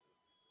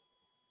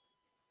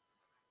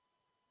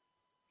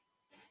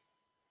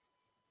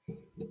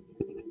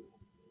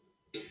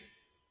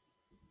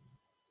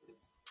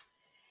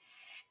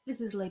This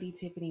is Lady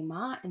Tiffany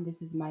Ma, and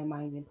this is my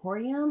Mind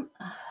Emporium.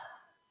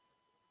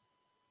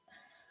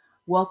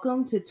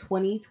 Welcome to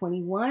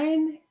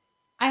 2021.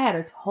 I had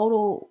a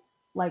total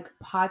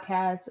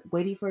podcast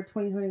waiting for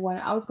 2021.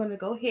 I was going to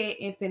go ahead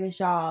and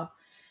finish off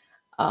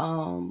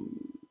um,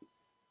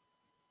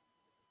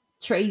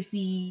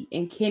 Tracy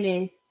and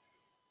Kenneth,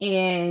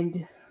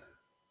 and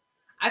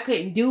I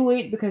couldn't do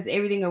it because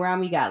everything around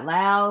me got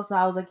loud. So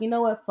I was like, you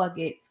know what? Fuck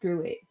it.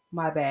 Screw it.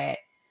 My bad.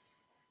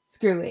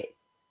 Screw it.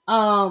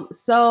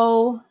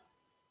 So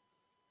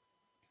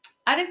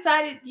I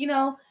decided,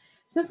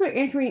 since we're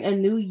entering a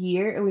new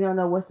year and we don't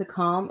know what's to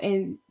come,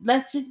 and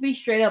let's just be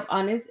straight up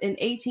honest, in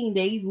 18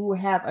 days, we will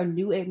have a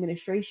new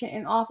administration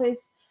in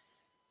office.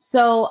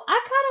 So I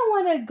kind of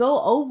want to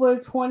go over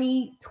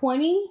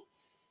 2020,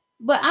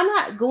 but I'm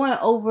not going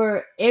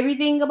over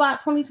everything about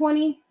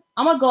 2020.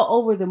 I'm going to go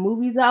over the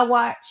movies I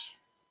watch,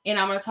 and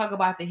I'm going to talk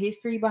about the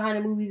history behind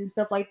the movies and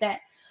stuff like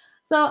that.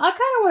 So I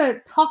kind of want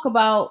to talk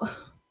about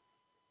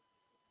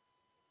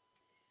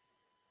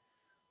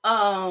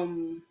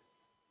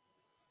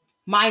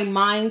my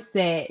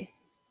mindset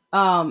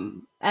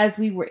as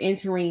we were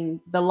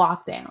entering the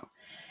lockdown.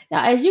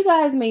 Now, as you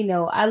guys may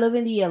know, I live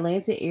in the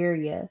Atlanta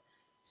area.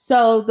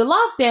 So the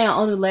lockdown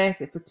only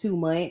lasted for 2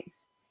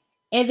 months.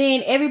 And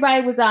then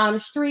everybody was out on the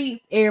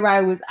streets.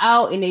 Everybody was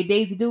out in their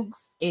Daisy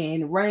Dukes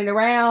and running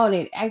around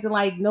and acting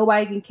like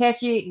nobody can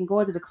catch it and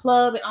going to the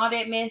club and all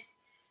that mess.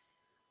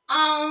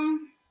 But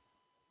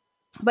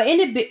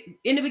in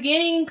the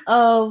beginning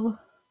of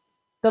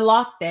the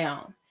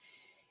lockdown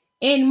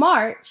in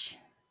March,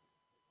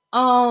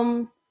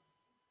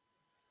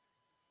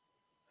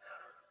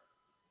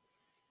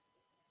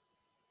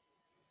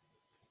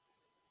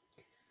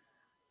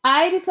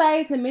 I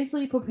decided to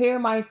mentally prepare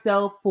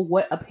myself for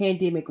what a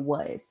pandemic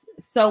was.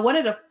 So one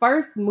of the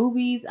first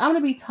movies, I'm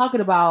going to be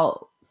talking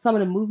about some of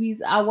the movies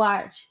I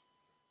watched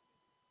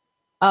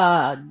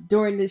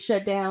during this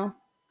shutdown.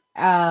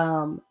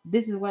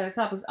 This is one of the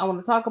topics I want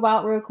to talk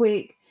about real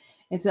quick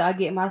until I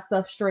get my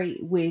stuff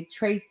straight with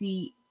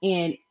Tracy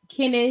and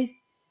Kenneth,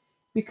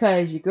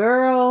 because your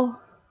girl,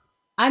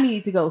 I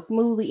need to go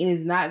smoothly and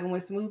it's not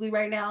going smoothly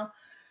right now.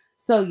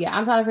 So yeah,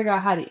 I'm trying to figure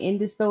out how to end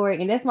the story.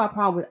 And that's my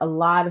problem with a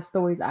lot of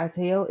stories I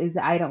tell, is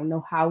that I don't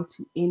know how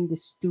to end the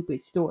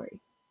stupid story.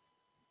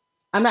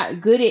 I'm not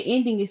good at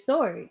ending a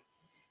story,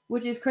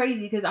 which is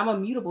crazy because I'm a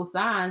mutable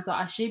sign, so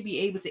I should be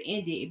able to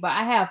end it. But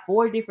I have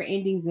 4 different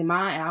endings in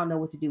mind and I don't know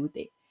what to do with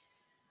it.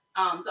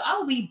 So I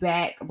will be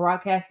back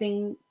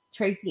broadcasting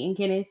Tracy and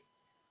Kenneth.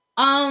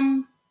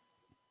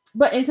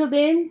 But until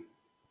then,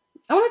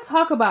 I want to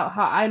talk about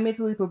how I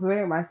mentally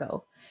prepare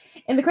myself.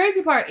 And the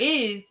crazy part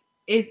is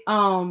this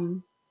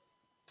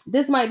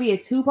might be a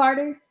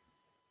 2-parter.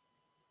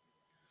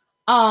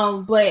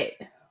 But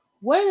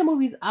one of the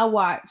movies I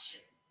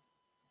watched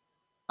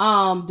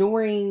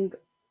during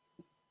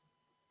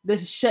the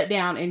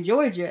shutdown in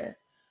Georgia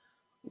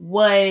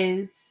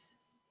was,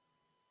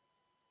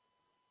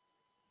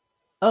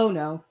 oh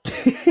no.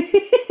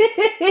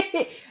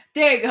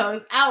 There it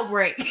goes,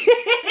 Outbreak.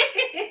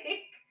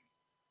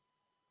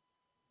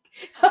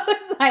 I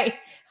was like,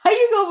 how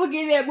you gonna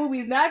forget that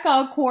movie? It's not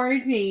called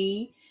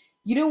Quarantine.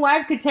 You didn't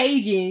watch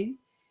Contagion.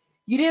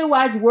 You didn't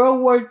watch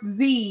World War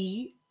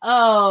Z.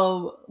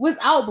 Was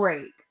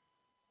Outbreak.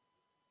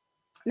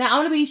 Now,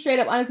 I'm going to be straight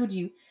up honest with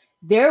you.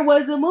 There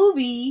was a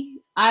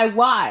movie I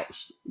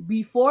watched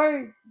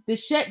before the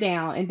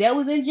shutdown, and that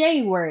was in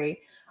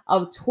January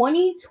of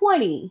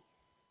 2020,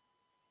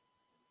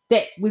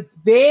 that was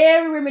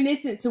very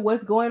reminiscent to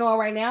what's going on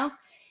right now.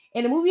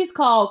 And the movie is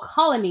called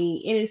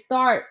Colony, and it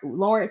starred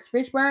Lawrence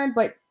Fishburne.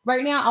 But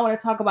right now, I want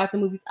to talk about the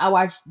movies I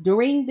watched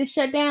during the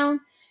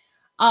shutdown.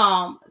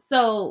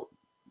 So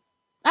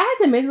I had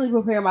to mentally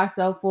prepare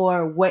myself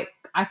for what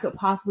I could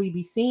possibly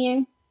be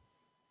seeing.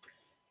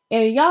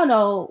 And y'all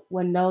know,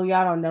 well, no,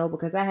 y'all don't know,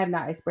 because I have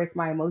not expressed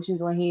my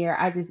emotions on here.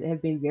 I just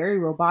have been very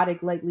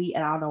robotic lately,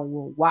 and I don't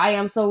know why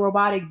I'm so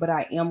robotic, but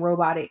I am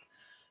robotic.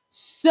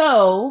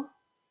 So,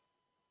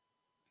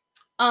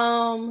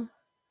 what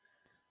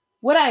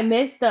I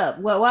messed up,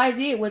 what I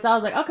did was I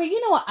was like, okay, you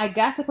know what? I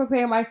got to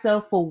prepare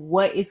myself for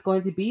what it's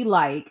going to be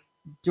like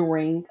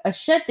during a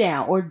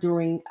shutdown or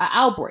during an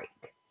outbreak.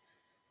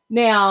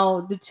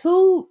 Now, the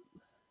 2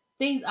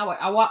 things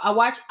I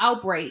watch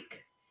Outbreak,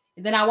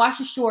 and then I watch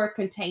the show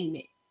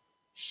Containment.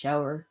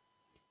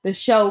 The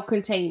show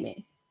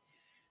Containment.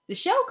 The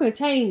show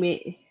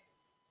Containment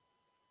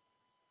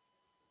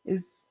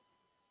is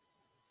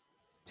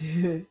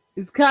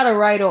it's kind of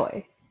right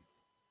on.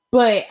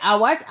 But I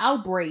watch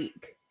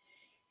Outbreak,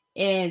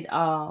 and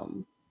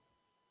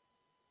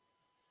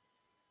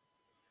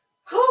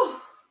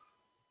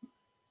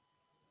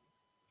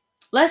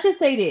let's just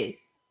say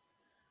this.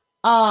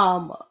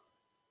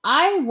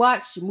 I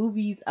watch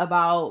movies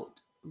about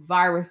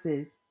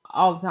viruses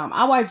all the time.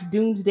 I watch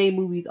doomsday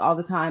movies all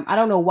the time. I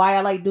don't know why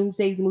I like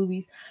doomsday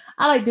movies.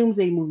 I like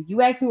doomsday movies.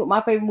 You ask me what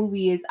my favorite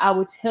movie is, I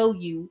will tell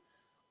you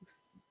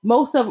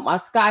most of them are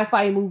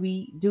sci-fi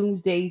movie,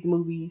 doomsday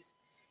movies.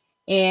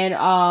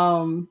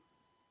 And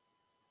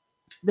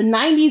the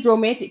 90s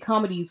romantic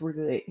comedies were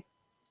good.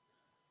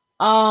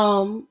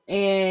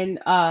 And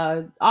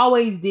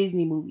always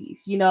Disney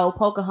movies. You know,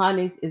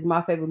 Pocahontas is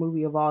my favorite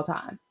movie of all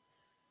time.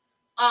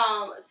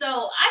 So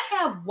I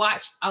have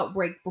watched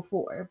Outbreak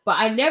before, but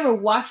I never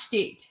watched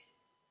it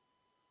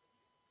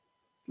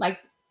like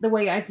the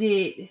way I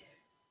did.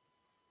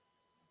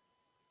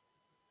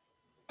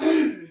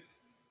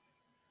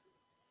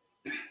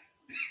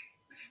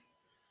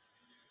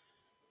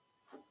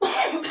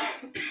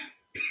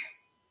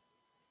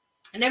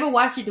 I never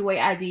watched it the way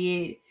I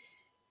did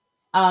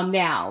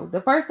now.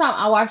 The first time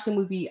I watched the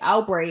movie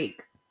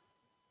Outbreak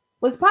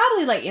was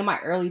probably like in my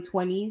early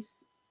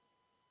 20s.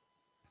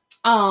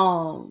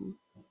 Um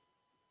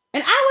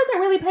and I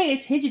wasn't really paying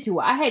attention to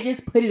it. I had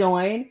just put it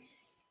on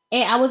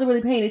and I wasn't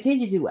really paying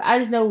attention to it. I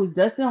just know it was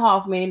Dustin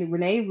Hoffman,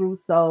 Renee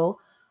Russo,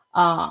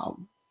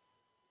 um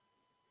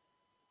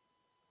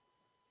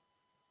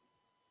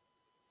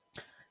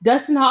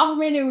Dustin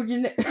Hoffman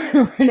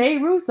and Renee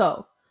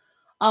Russo.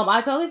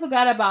 I totally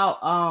forgot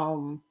about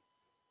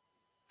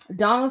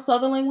Donald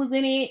Sutherland was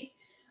in it.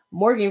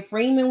 Morgan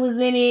Freeman was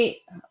in it.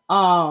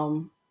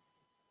 Um,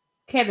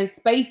 Kevin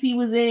Spacey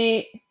was in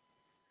it.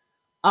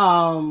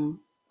 I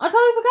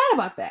totally forgot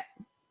about that.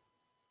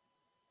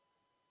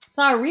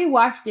 So I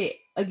rewatched it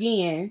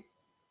again,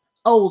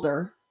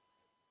 older.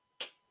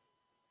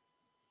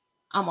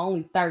 I'm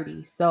only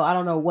 30, so I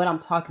don't know what I'm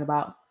talking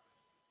about.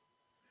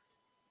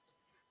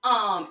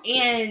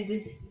 And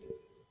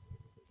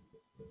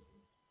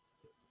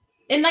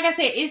like I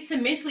said, it's to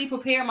mentally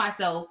prepare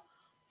myself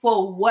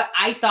for what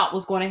I thought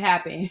was going to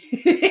happen.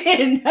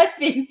 And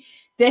nothing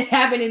that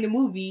happened in the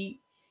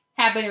movie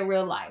happened in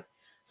real life.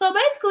 So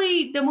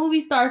basically, the movie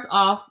starts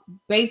off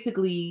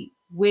basically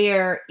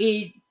where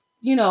it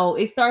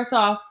starts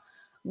off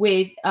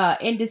with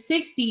in the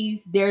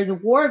 60s, there's a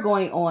war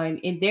going on,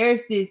 and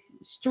there's this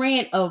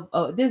strand of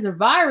there's a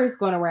virus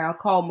going around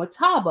called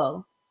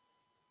Mutabo,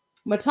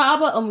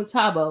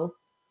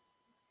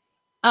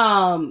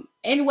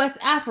 in West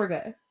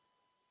Africa.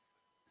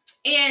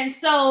 And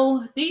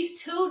so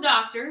these two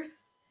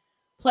doctors,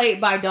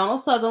 played by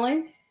Donald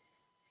Sutherland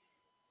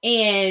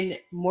and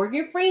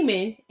Morgan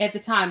Freeman at the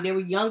time, they were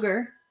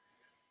younger.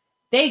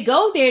 They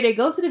go there, they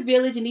go to the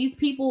village, and these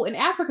people in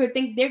Africa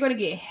think they're going to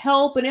get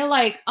help. And they're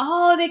like,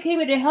 oh, they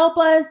came in to help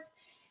us.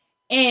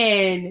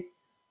 And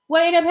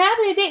what ended up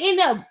happening, they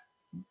end up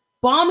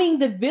bombing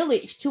the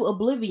village to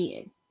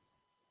oblivion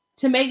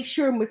to make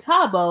sure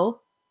Mutabo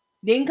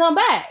didn't come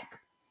back.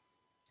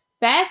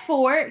 Fast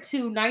forward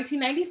to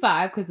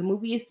 1995, because the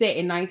movie is set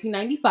in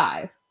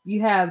 1995. You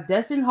have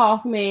Dustin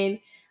Hoffman,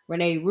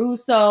 Renee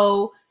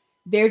Russo.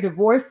 They're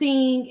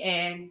divorcing,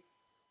 and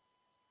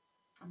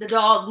the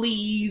dog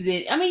leaves.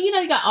 And I mean,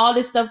 you got all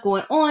this stuff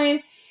going on.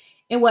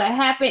 And what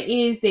happened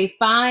is they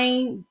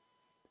find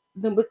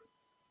the.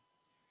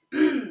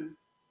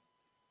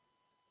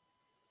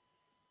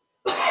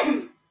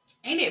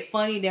 Ain't it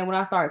funny that when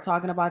I start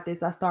talking about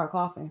this, I start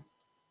coughing?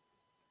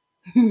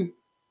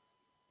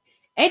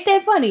 Ain't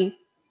that funny?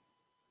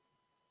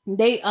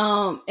 They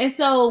and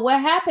so what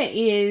happened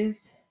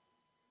is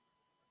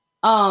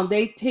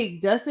they take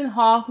Dustin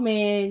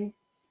Hoffman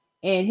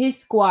and his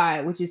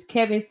squad, which is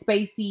Kevin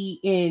Spacey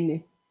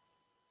and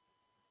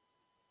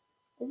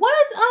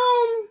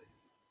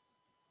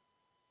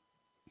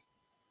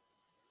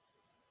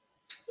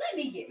let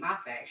me get my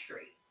facts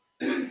straight.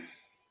 I'm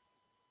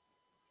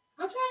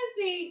trying to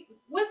see,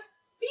 was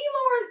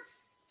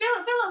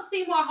Philip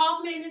Seymour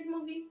Hoffman in this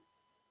movie?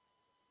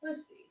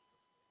 Let's see.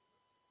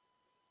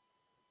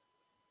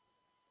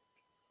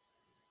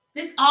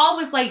 This all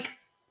was like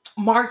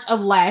March of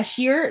last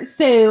year,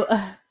 so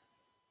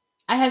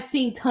I have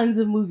seen tons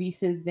of movies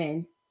since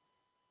then,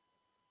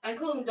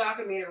 including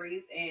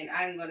documentaries, and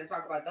I'm going to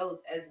talk about those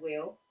as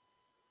well.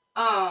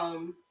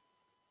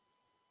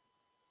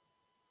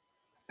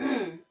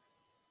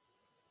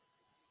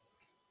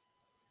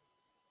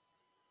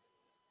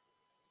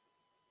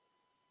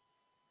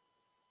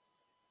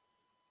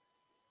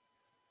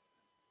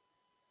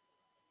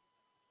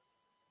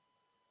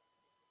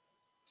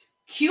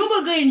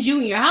 Cuba Gooding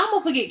Jr. How am I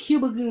gonna forget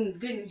Cuba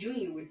Gooding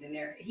Jr. was in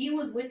there? He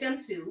was with them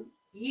too.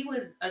 He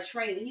was a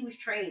trainee. He was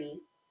training.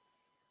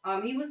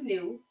 He was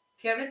new.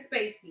 Kevin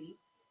Spacey.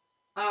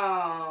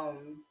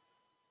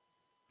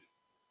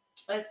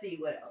 Let's see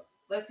what else.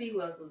 Let's see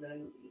who else was in the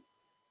movie.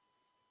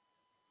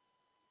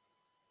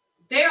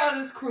 There are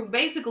this crew.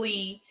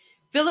 Basically,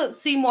 Philip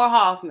Seymour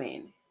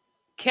Hoffman,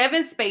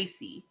 Kevin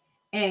Spacey,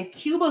 and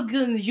Cuba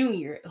Gooding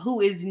Jr.,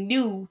 who is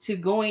new to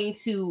going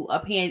to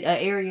an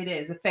area that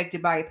is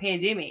affected by a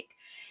pandemic.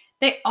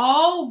 They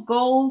all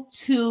go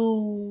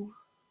to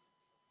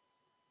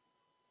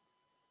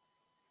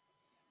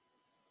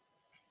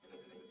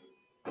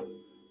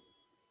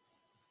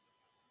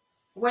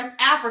West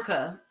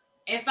Africa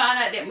and find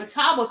out that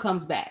Mutabo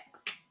comes back.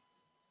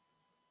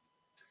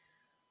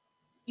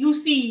 You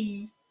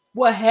see,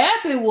 what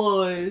happened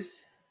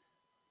was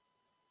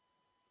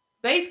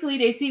basically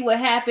they see what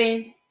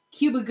happened.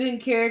 Cuba Gooding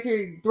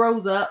character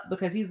throws up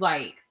because he's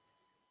like,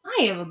 I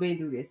ain't ever been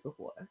through this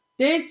before.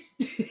 This,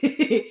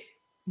 this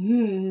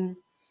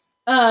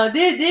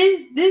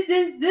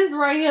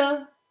right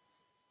here.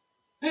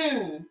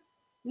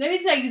 Let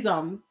me tell you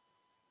something.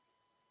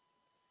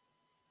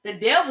 The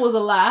devil's a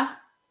lie.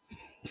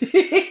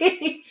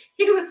 He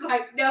was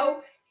like,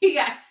 no, he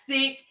got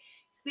sick.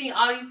 Seeing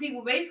all these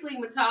people, basically,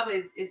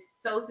 Mataba is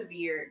so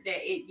severe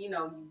that you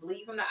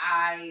bleed from the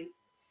eyes,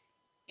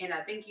 and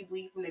I think you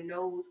bleed from the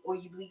nose or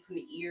you bleed from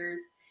the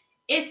ears.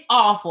 It's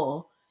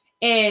awful.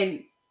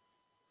 And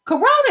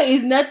Corona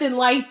is nothing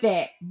like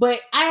that.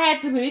 But I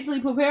had to mentally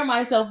prepare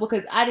myself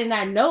because I did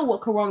not know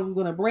what Corona was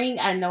going to bring.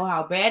 I didn't know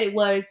how bad it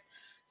was.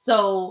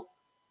 So,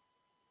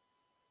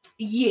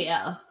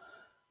 yeah.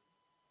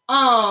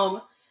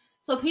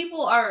 So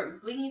people are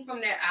bleeding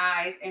from their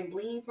eyes and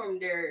bleeding from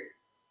their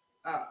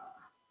uh,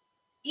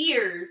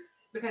 ears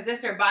because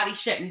that's their body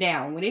shutting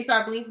down. When they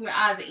start bleeding from their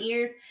eyes and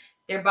ears,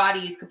 their body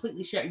is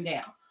completely shutting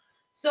down.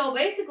 So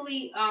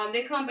basically,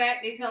 they come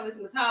back, they tell Miss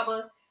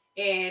Mataba,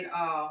 and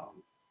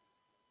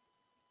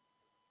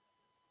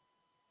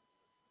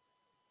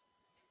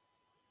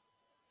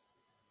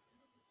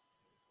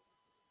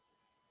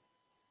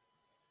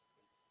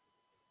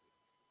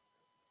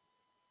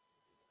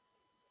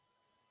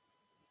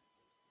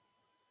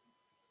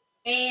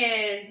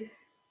and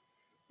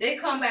they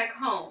come back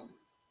home.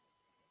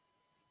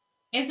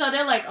 And so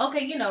they're like,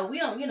 okay, we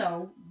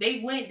don't,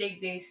 they went,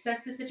 they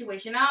assessed the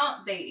situation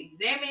out, they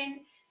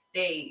examined,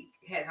 they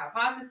had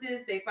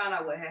hypothesis, they found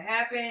out what had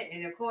happened,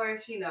 and of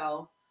course,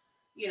 Morgan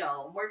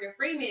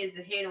Freeman is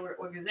the head of the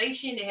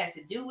organization that has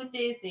to do with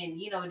this, and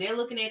they're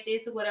looking at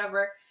this or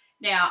whatever.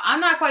 Now, I'm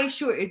not quite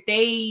sure if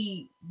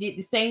they did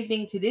the same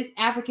thing to this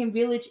African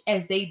village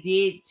as they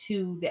did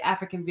to the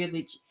African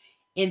village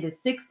in the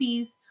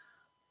 60s.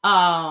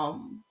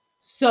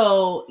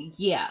 So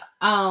yeah,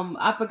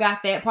 I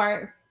forgot that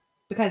part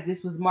because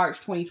this was March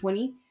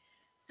 2020.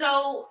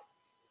 So,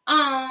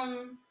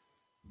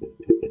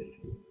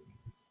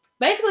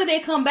 basically they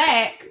come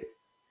back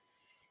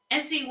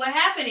and see what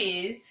happened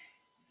is,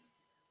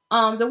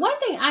 the one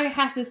thing I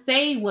have to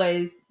say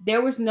was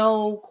there was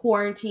no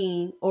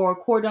quarantine or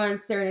cordon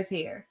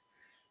sanitaire.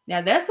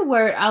 Now that's a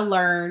word I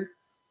learned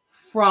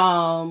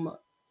from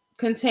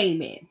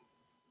containment.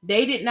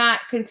 They did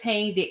not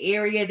contain the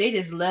area. They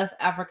just left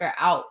Africa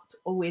out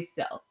of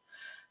itself.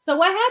 So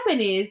what happened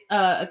is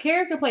a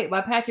character played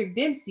by Patrick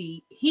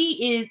Dempsey,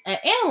 he is an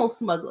animal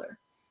smuggler.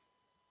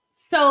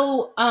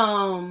 So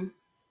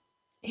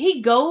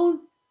he goes,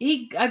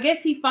 I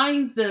guess he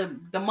finds the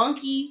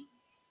monkey.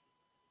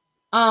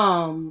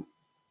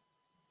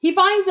 He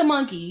finds a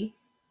monkey.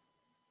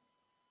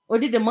 Or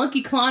did the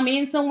monkey climb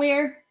in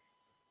somewhere?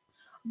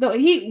 Though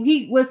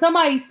he when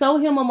somebody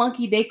sold him a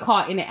monkey they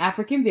caught in an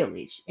African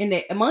village, and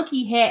the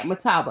monkey had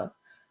Mataba,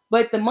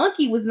 but the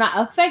monkey was not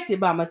affected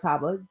by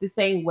Mataba the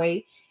same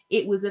way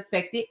it was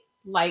affected,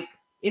 like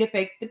it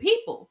affected the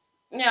people.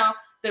 Now,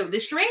 the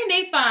strain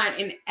they find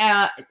in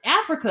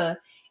Africa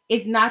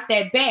is not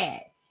that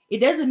bad. It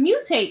doesn't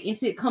mutate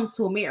until it comes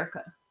to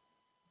America.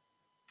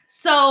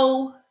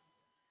 So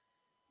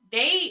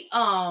they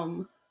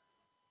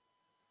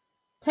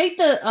take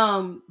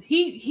the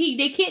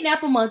they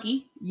kidnap a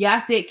monkey. Yeah, I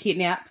said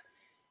kidnapped.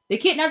 They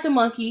kidnapped the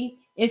monkey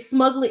and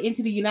smuggle it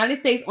into the United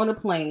States on a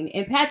plane.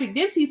 And Patrick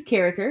Dempsey's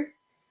character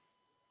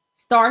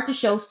started to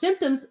show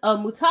symptoms of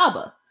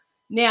Mutaba.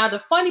 Now,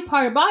 the funny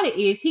part about it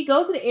is he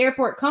goes to the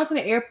airport, comes to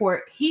the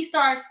airport, he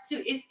starts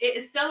to, it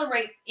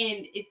accelerates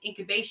in its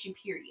incubation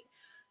period.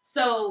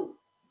 So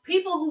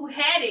people who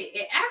had it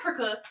in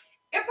Africa,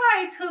 it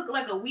probably took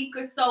like a week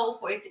or so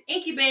for it to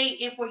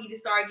incubate and for you to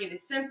start getting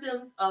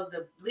symptoms of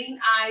the bleeding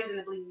eyes and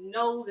the bleeding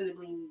nose and the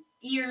bleeding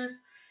ears.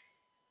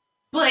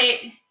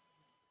 But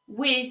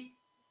with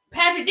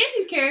Patrick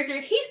Dempsey's character,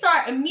 he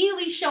started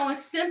immediately showing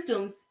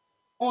symptoms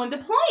on the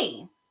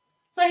plane.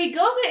 So he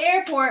goes to the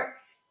airport,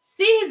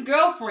 see his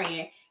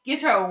girlfriend,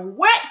 gives her a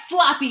wet,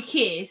 sloppy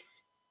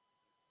kiss.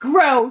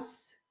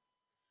 Gross.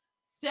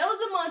 Sells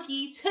the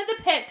monkey to the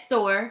pet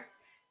store.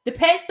 The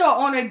pet store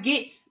owner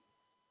gets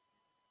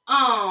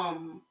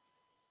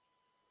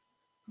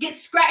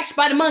scratched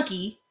by the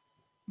monkey.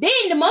 Then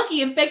the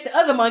monkey infect the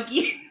other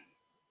monkey.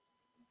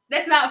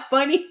 That's not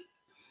funny.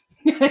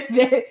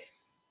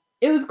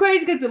 It was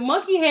crazy because the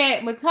monkey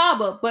had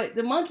Mataba, but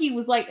the monkey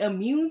was like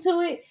immune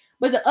to it.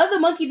 But the other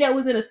monkey that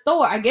was in the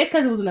store, I guess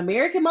because it was an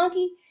American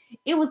monkey,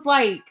 it was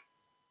like,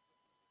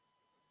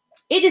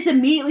 it just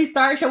immediately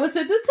started showing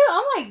symptoms too.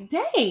 I'm like,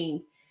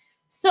 dang.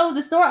 So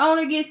the store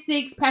owner gets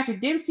sick,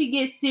 Patrick Dempsey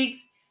gets sick,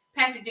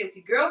 Patrick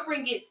Dempsey's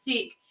girlfriend gets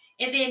sick,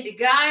 and then the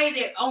guy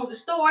that owns the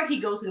store, he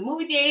goes to the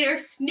movie theater,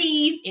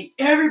 sneeze, and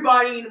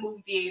everybody in the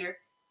movie theater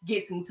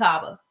gets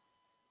Mataba.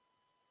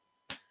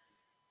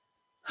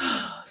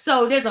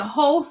 So there's a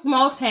whole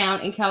small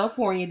town in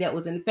California that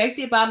was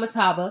infected by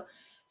Mataba.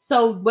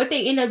 So what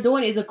they end up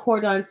doing is a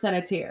cordon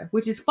sanitaire,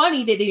 which is funny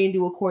that they didn't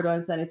do a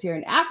cordon sanitaire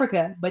in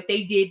Africa, but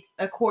they did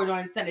a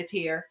cordon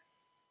sanitaire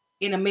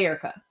in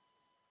America.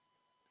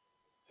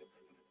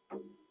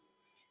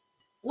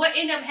 What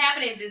ended up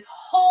happening is this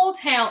whole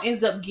town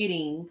ends up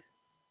getting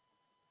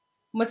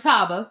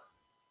Mataba,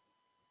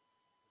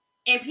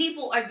 and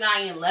people are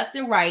dying left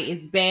and right.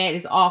 It's bad.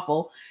 It's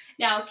awful.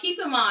 Now, keep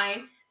in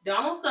mind,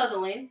 Donald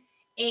Sutherland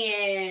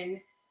and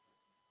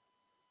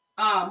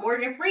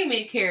Morgan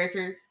Freeman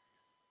characters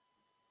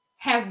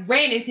have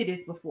ran into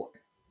this before.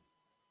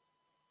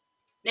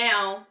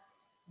 Now,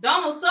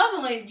 Donald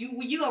Sutherland,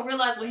 you gonna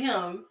realize with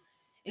him,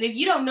 and if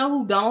you don't know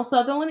who Donald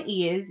Sutherland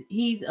is,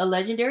 he's a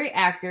legendary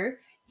actor.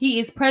 He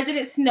is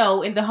President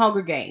Snow in the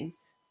Hunger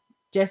Games.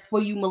 Just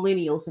for you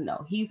millennials to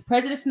know, he's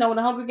President Snow in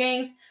the Hunger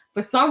Games.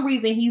 For some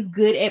reason, he's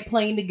good at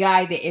playing the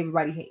guy that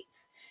everybody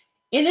hates.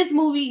 In this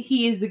movie,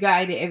 he is the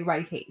guy that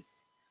everybody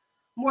hates.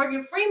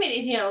 Morgan Freeman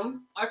and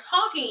him are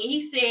talking, and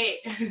he said,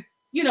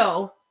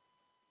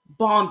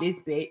 bomb this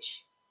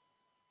bitch.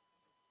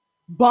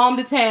 Bomb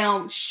the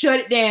town, shut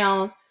it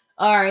down.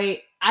 All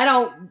right.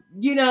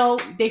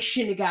 They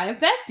shouldn't have got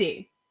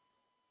infected.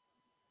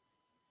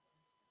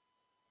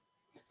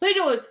 So they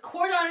do a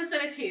cordon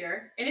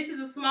sanitaire, and this is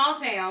a small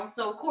town.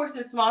 So, of course,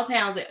 in small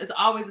towns, it's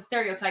always a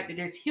stereotype that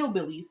there's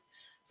hillbillies.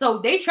 So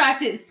they try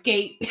to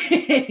escape.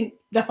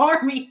 The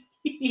army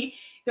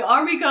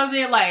comes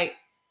in like,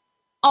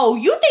 oh,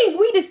 you think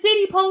we the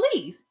city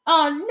police?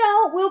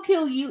 No, we'll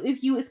kill you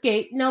if you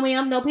escape. No,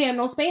 ma'am, no Pam,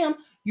 no spam.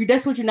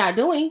 That's what you're not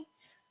doing.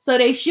 So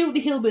they shoot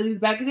the hillbillies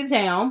back into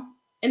town,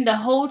 and the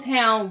whole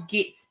town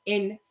gets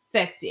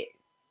infected.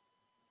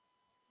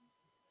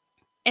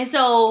 And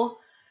so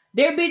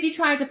they're busy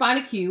trying to find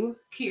a cure.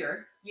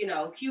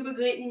 Cuba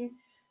Gooding,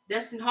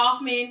 Dustin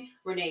Hoffman,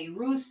 Renee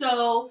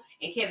Russo,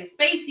 and Kevin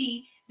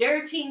Spacey.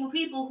 They're a team of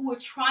people who are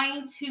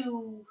trying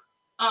to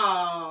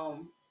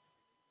find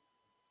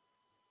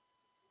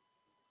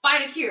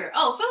a cure.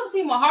 Oh, Philip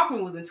Seymour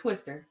Hoffman was in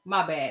Twister.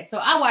 My bad. So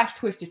I watched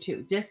Twister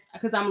too, just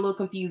because I'm a little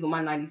confused with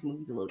my 90s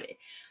movies a little bit.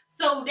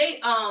 So they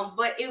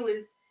but it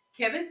was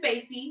Kevin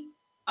Spacey,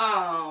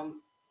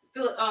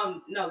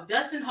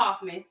 Dustin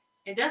Hoffman.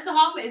 And Dustin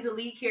Hoffman is the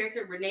lead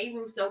character. Renee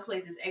Russo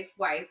plays his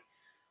ex-wife.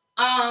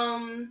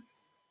 And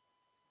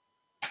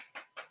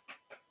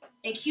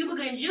Cuba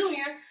Gooding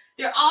Jr.,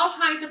 they're all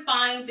trying to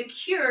find the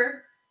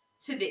cure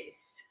to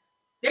this.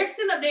 They're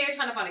still up there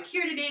trying to find a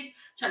cure to this,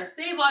 trying to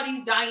save all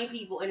these dying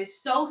people. And it's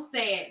so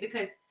sad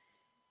because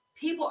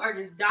people are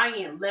just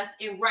dying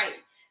left and right.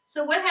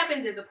 So what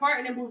happens is a part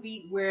in the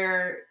movie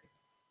where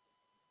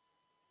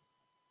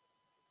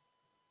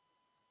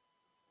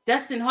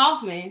Dustin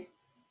Hoffman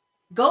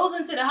goes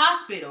into the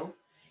hospital,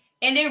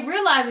 and they're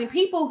realizing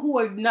people who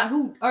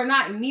are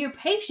not near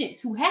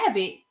patients who have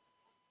it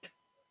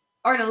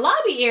are in the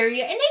lobby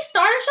area, and they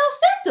start to show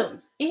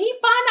symptoms. And he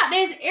find out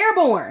that it's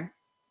airborne.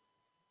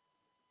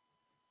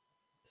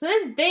 So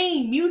this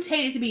thing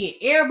mutated to be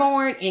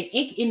airborne, and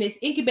in this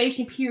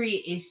incubation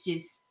period, it's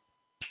just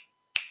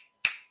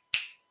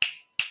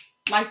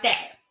like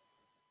that.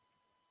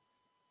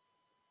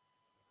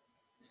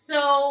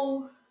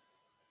 So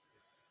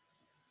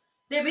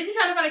they're busy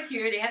trying to find a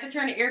cure. They have to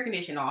turn the air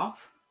conditioning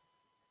off.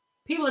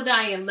 People are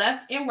dying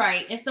left and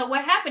right. And so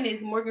what happened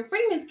is Morgan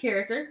Freeman's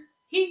character,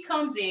 he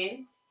comes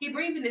in, he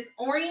brings in this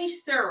orange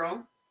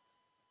serum.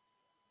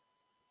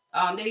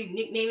 They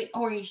nickname it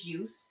orange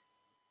juice.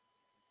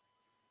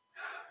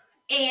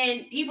 And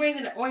he brings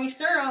in the orange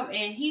serum,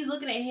 and he's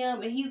looking at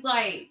him, and he's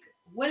like,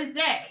 what is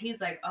that? He's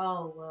like,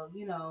 oh, well,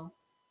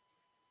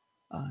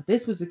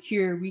 this was a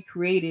cure we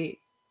created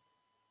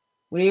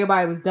when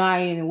everybody was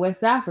dying in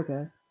West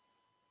Africa.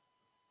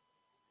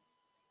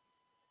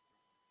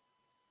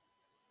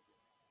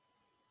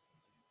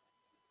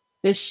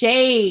 The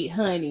shade,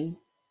 honey.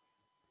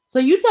 So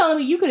you telling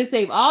me you could have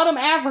saved all them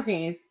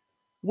Africans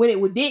when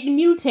it didn't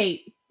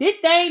mutate? This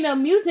thing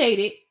done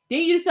mutated.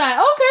 Then you decide,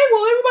 okay,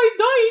 well, everybody's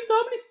dying, so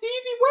I'm going to see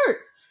if it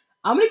works.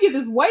 I'm going to give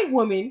this white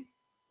woman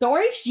the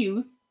orange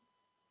juice.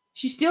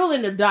 She still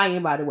ended up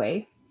dying, by the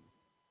way.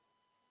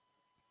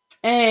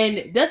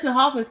 And Dustin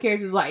Hoffman's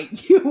character is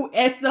like, you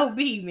SOB,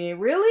 man,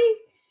 really?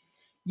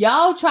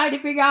 Y'all tried to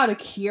figure out a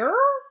cure?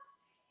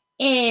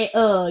 And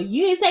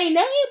you didn't say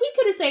nothing? We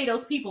could have saved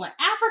those people in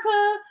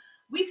Africa.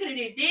 We could have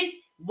did this.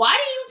 Why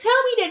didn't you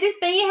tell me that this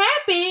thing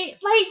happened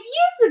like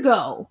years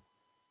ago?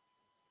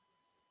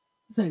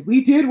 It's like,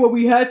 we did what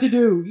we had to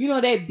do. You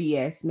know that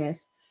BS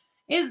mess.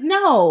 It's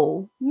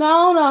no.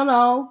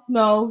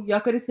 Y'all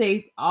could have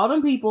saved all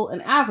them people in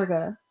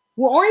Africa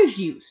with orange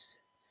juice.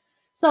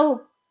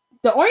 So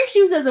the orange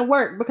juice doesn't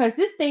work because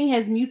this thing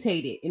has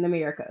mutated in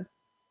America.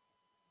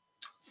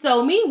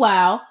 So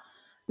meanwhile,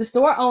 the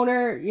store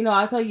owner,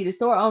 I'll tell you, the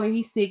store owner,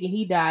 he's sick and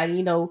he died.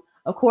 And,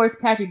 of course,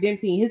 Patrick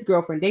Dempsey and his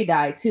girlfriend, they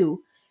died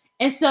too.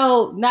 And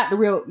so not the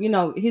real,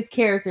 his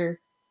character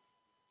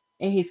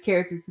and his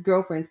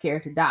girlfriend's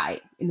character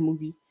died in the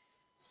movie.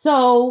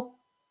 So,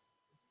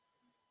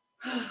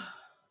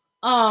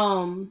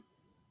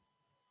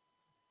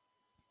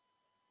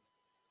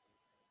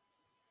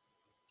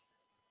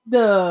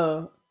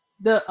 the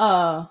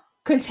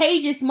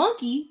contagious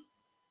monkey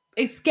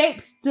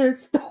escapes the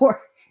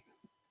store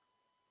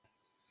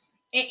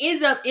and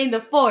ends up in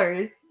the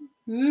forest.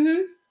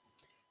 Mm-hmm.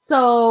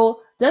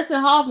 So Dustin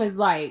Hoffman's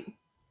like,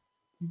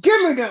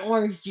 give me the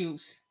orange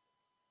juice.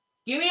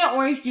 Give me the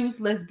orange juice.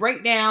 Let's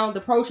break down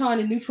the proton,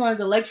 the neutrons,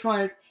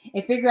 electrons,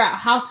 and figure out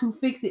how to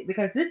fix it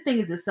because this thing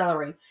is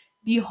accelerating.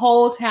 The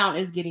whole town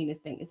is getting this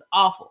thing. It's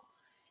awful.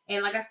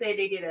 And like I said,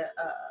 they did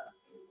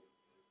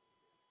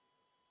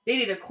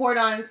a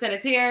cordon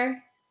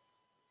sanitaire.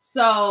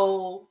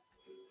 So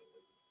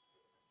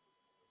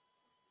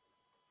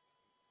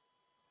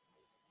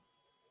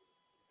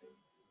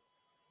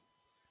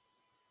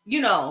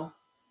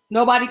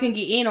nobody can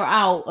get in or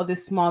out of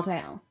this small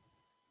town.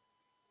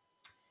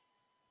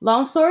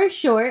 Long story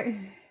short,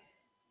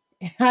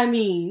 I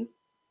mean,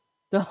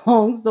 the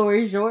long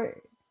story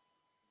short,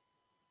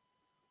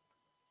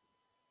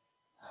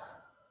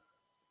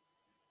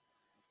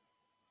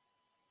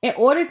 in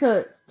order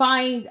to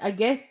find, I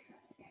guess,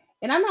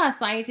 and I'm not a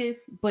scientist,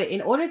 but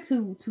in order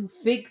to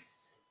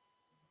fix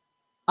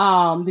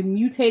the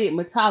mutated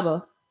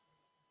Mataba,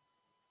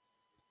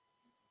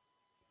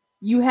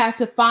 you have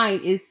to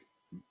find is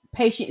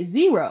patient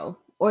zero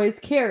or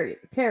is carrier.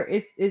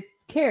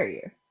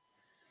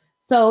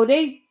 So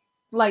they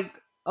like,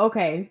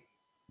 okay,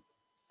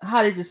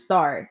 how did it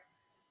start?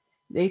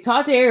 They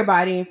talked to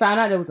everybody and found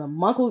out there was a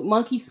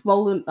monkey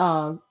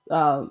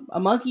a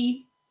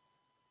monkey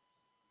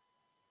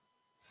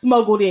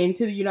smuggled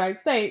into the United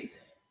States.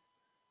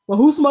 Well,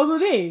 who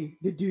smuggled in?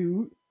 The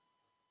dude.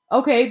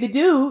 Okay, the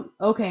dude.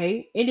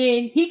 Okay, and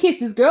then he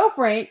kissed his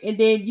girlfriend, and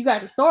then you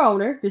got the store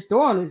owner. The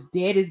store owner is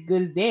dead, as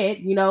good as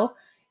dead.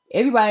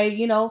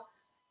 Everybody,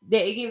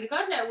 that he came into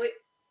contact with,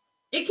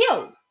 it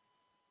killed.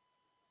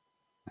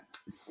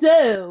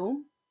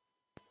 So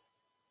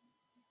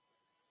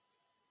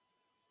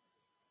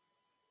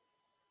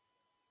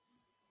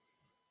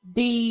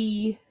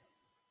they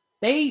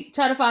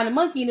try to find the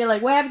monkey, and they're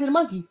like, "What happened to the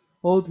monkey?"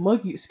 Oh, the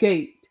monkey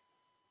escaped.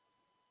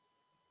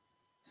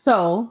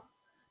 So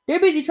they're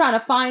busy trying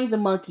to find the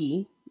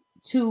monkey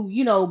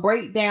to,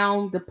 break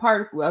down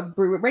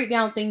break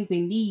down things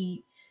they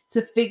need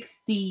to fix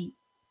the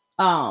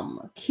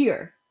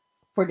cure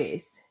for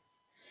this.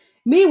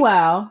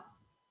 Meanwhile,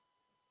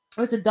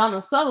 it's a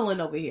Donald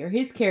Sutherland over here.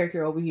 His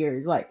character over here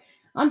is like,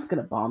 I'm just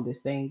gonna bomb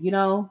this thing,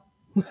 I'm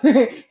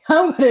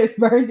gonna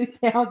burn this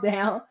town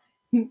down.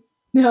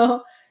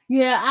 No,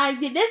 yeah,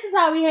 this is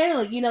how we handle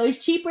it. It's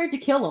cheaper to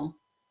kill them.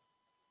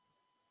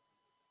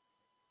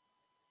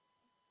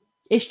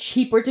 It's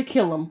cheaper to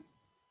kill them.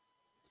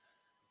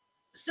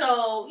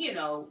 So,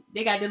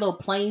 they got their little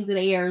planes in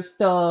the air and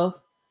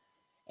stuff.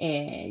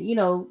 And,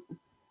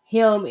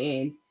 him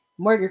and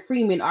Morgan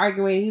Freeman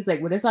arguing. He's like,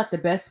 well, that's not the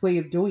best way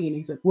of doing it.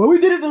 He's like, well, we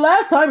did it the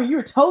last time and you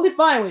were totally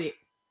fine with it.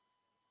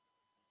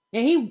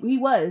 And he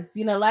was,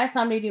 last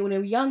time they did when they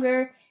were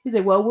younger. He's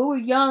like, well, we were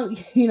young,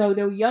 they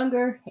were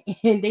younger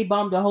and they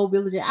bombed a whole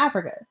village in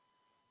Africa,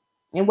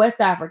 in West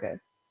Africa.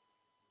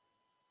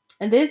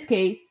 In this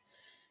case,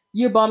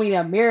 you're bombing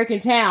an American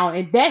town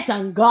and that's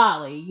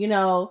ungodly,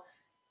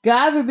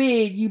 God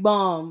forbid you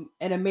bomb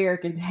an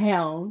American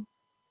town.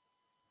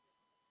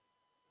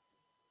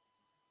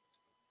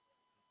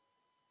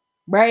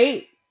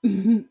 Right?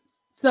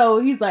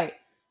 So he's like,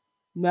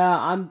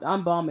 nah,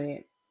 I'm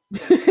bombing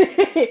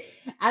it.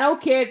 I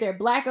don't care if they're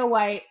black or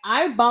white.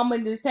 I'm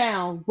bombing this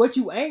town. What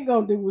you ain't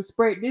gonna do is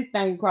spread this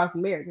thing across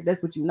America.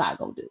 That's what you're not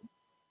gonna do.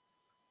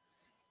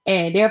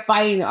 And they're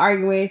fighting and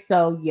arguing.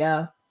 So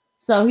yeah.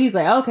 So he's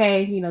like,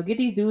 okay, get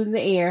these dudes in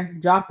the air,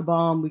 drop the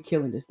bomb, we're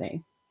killing this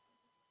thing.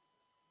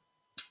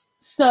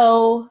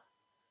 So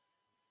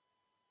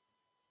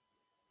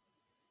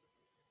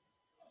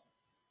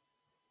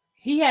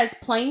he has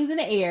planes in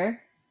the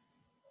air.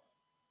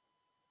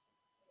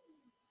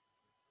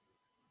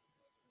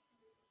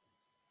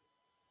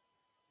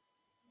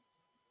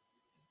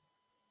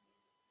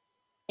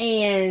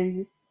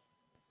 And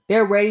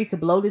they're ready to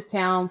blow this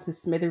town to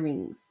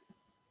smithereens.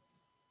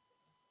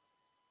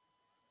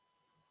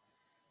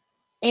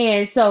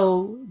 And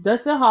so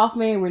Dustin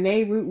Hoffman,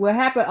 Renee Root, what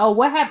happened?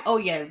 Oh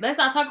yeah, let's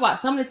not talk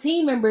about some of the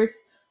team members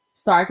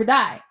start to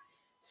die.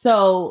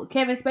 So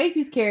Kevin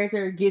Spacey's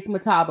character gets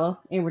Mataba,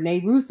 and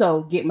Renee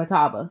Russo get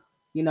Mataba.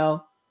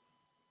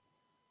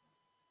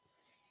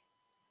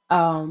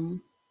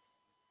 Um,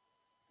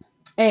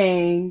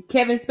 and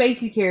Kevin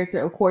Spacey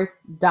character, of course,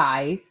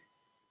 dies.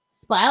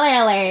 Spoiler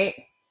alert.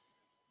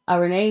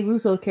 Renee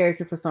Russo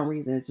character, for some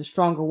reason, is a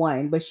stronger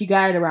one, but she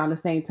got it around the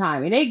same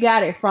time, and they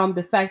got it from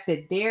the fact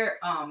that their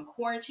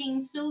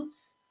quarantine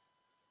suits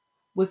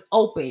was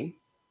open.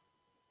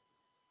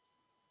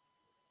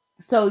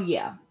 So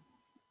yeah,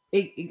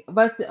 it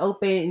busted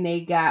open, and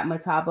they got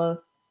Mataba,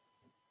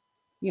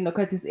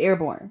 because it's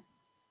airborne.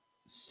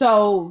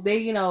 So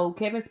they,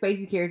 Kevin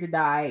Spacey character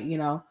died,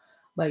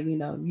 but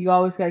you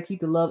always got to keep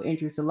the love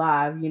interest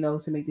alive,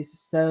 to make this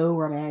so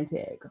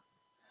romantic.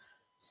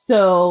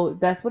 So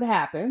that's what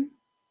happened.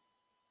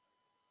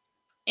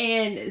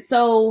 And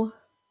so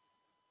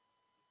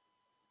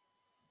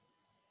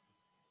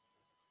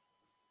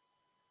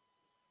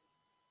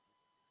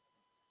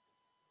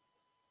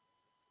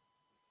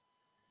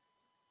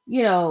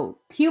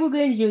Cuba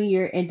Gooding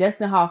Jr. and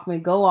Dustin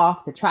Hoffman go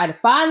off to try to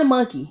find the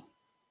monkey.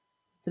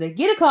 So they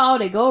get a call,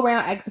 they go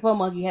around asking for a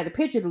monkey, had the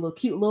picture of the little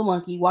cute little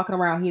monkey walking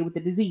around here with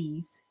the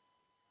disease.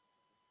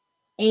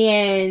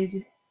 And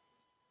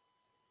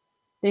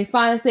they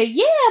finally say,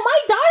 yeah, my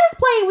daughter's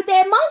playing with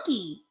that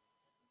monkey.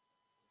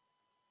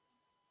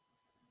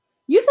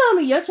 You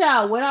telling me your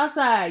child went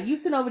outside, you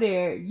sitting over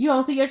there, you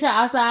don't see your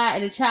child outside,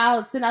 and the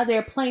child sitting out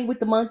there playing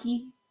with the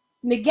monkey?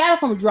 And they got it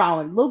from a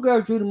drawing. Little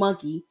girl drew the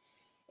monkey,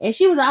 and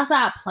she was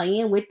outside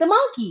playing with the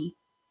monkey.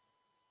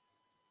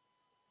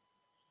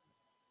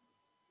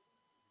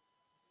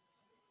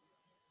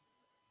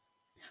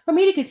 For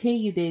me to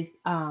continue this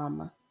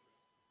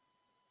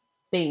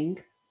thing,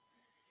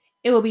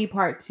 it will be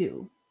part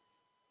 2.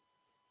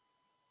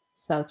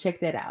 So check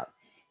that out.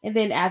 And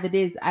then after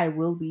this, I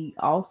will be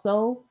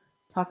also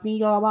talking to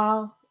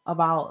y'all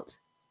about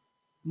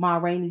Ma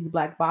Rainey's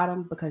Black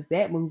Bottom, because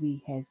that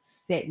movie has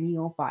set me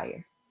on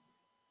fire.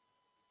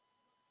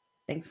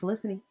 Thanks for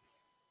listening.